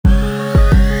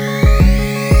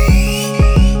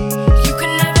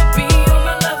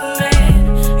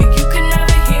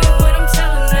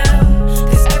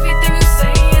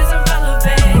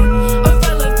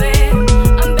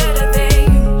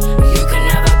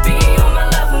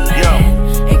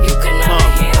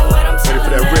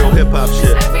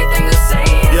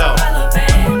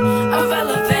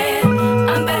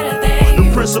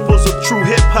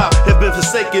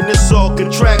faking, it's all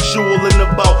contractual and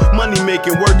about money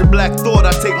making. Word to Black Thought,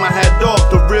 I take my hat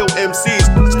off. The real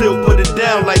MCs still put it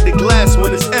down like the glass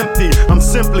when it's empty. I'm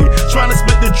simply trying to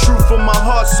spit the truth from my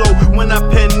heart, so when I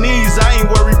pen these, I ain't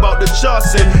worried about the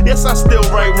charts. And yes, I still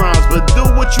write rhymes, but do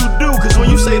what you do, cause when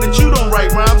you say that you don't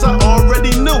write rhymes, I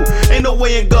already knew. Ain't no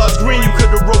way in God's green you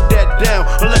could've wrote that down,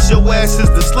 unless your ass is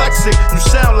dyslexic. You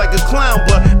sound like a clown,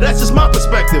 but that's just my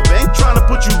perspective. Ain't trying to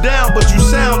put you down, but you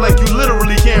sound like you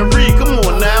literally can't read. Come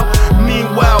on now.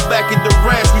 Meanwhile, back at the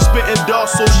ranch, we spittin' dark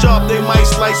so sharp they might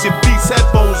slice your beats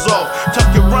headphones off. Tuck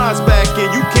your rhymes back in,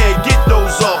 you can't get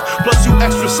those off. Plus you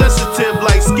extra sensitive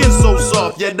like skin so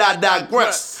soft, yet I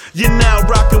digress. You're now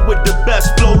rockin' with the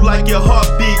best flow like your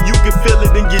heartbeat, you can feel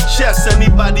it in your chest.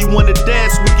 Anybody wanna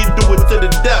dance, we can do it to the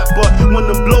death. But when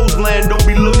the blows land, don't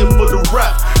be looking for the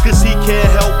ref, cause he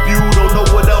can't help you, don't know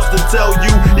what else to tell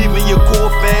you. Even your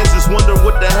core fans is wondering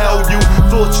what the hell you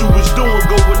thought you was doing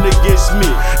going against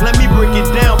me. Let me break it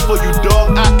down for you,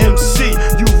 dog. I MC,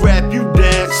 you rap, you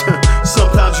dance.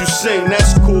 Sometimes you sing,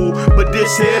 that's cool, but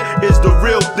this here is the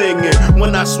real thing. And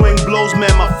when I swing blows,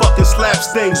 man, my fucking slap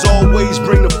stings. Always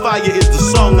bring the fire is the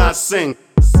song I sing.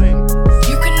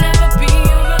 You can never be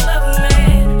on my level,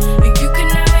 man, and you can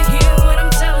never hear what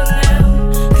I'm telling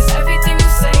them, cause everything you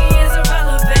say is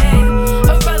irrelevant.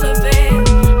 I'm better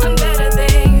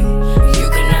than you. You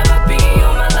can never be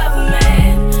on my level,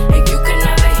 man, and you can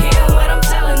never hear what I'm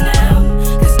telling them,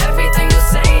 cause everything you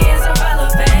say is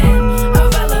irrelevant.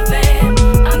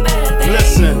 I'm better than you.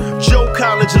 Listen, Joe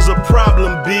College is a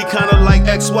problem, B. Kinda like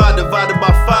XY divided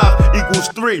by 5 equals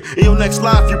 3. In your next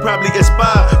life, you probably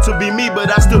aspire to be me,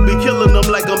 but I still be killing them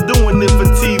like I'm doing it for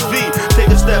TV. Take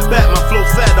a step back, my flow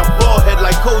fat, I'm bald head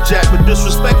like Kojak. But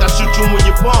disrespect, I shoot you in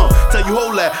your palm. Tell you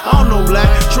hold that, I don't know black.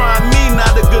 Trying me,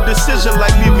 not a good decision,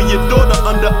 like leaving your daughter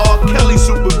under R. Kelly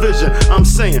supervision. I'm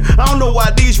saying, I don't know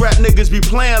why these rap niggas be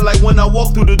playing like when I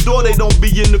walk through the door, they don't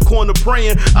be in the corner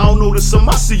praying. I don't notice some,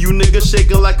 I see you niggas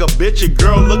shaking like a bitch. Your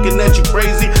girl looking at you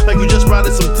crazy, like you just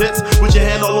riding some tits, with your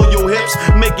hand all on your hips,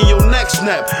 making your neck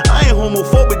snap. I ain't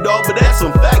homophobic, dog, but that's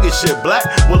some faggot shit, black.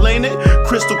 Well, ain't it?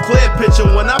 Crystal clear picture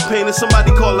when I painted.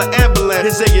 Somebody call an ambulance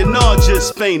and say your nah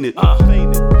just fainted. You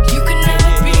can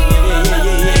never be on my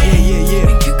level, man,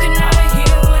 and you can never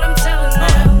hear what I'm telling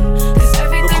them, cause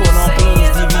everything you say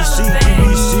is irrelevant.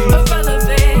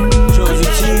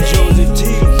 Joseph T.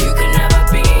 You can never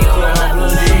be on my level,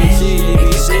 man, and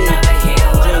you can never hear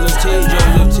what I'm telling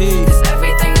them, cause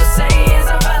everything you say is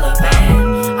irrelevant.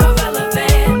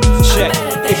 Check,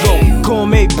 it go,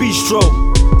 gourmet bistro.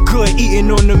 Good eating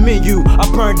on the menu. I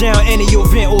burn down any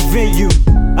event or venue.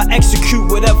 I execute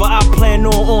whatever I plan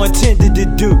on or intended to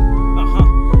do.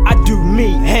 I do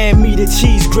me, hand me the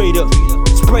cheese grater.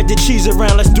 Spread the cheese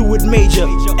around, let's do it major.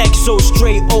 XO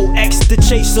straight, OX the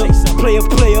chaser. Player,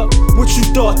 what you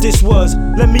thought this was?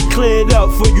 Let me clear it up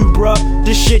for you, bruh.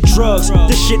 This shit drugs,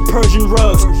 this shit Persian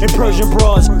rugs and Persian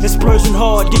bras. It's Persian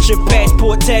hard, get your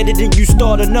passport tatted and you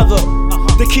start another.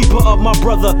 The keeper of my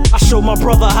brother, I show my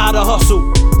brother how to hustle.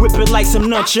 Whip it like some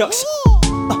nunchucks.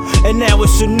 And now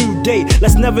it's a new day.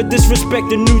 Let's never disrespect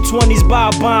the new 20s by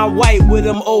buying white with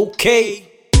them, okay?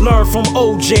 Learn from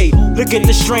OJ, look at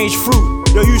the strange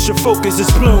fruit. Yo, you should focus, it's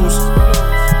Bloonz.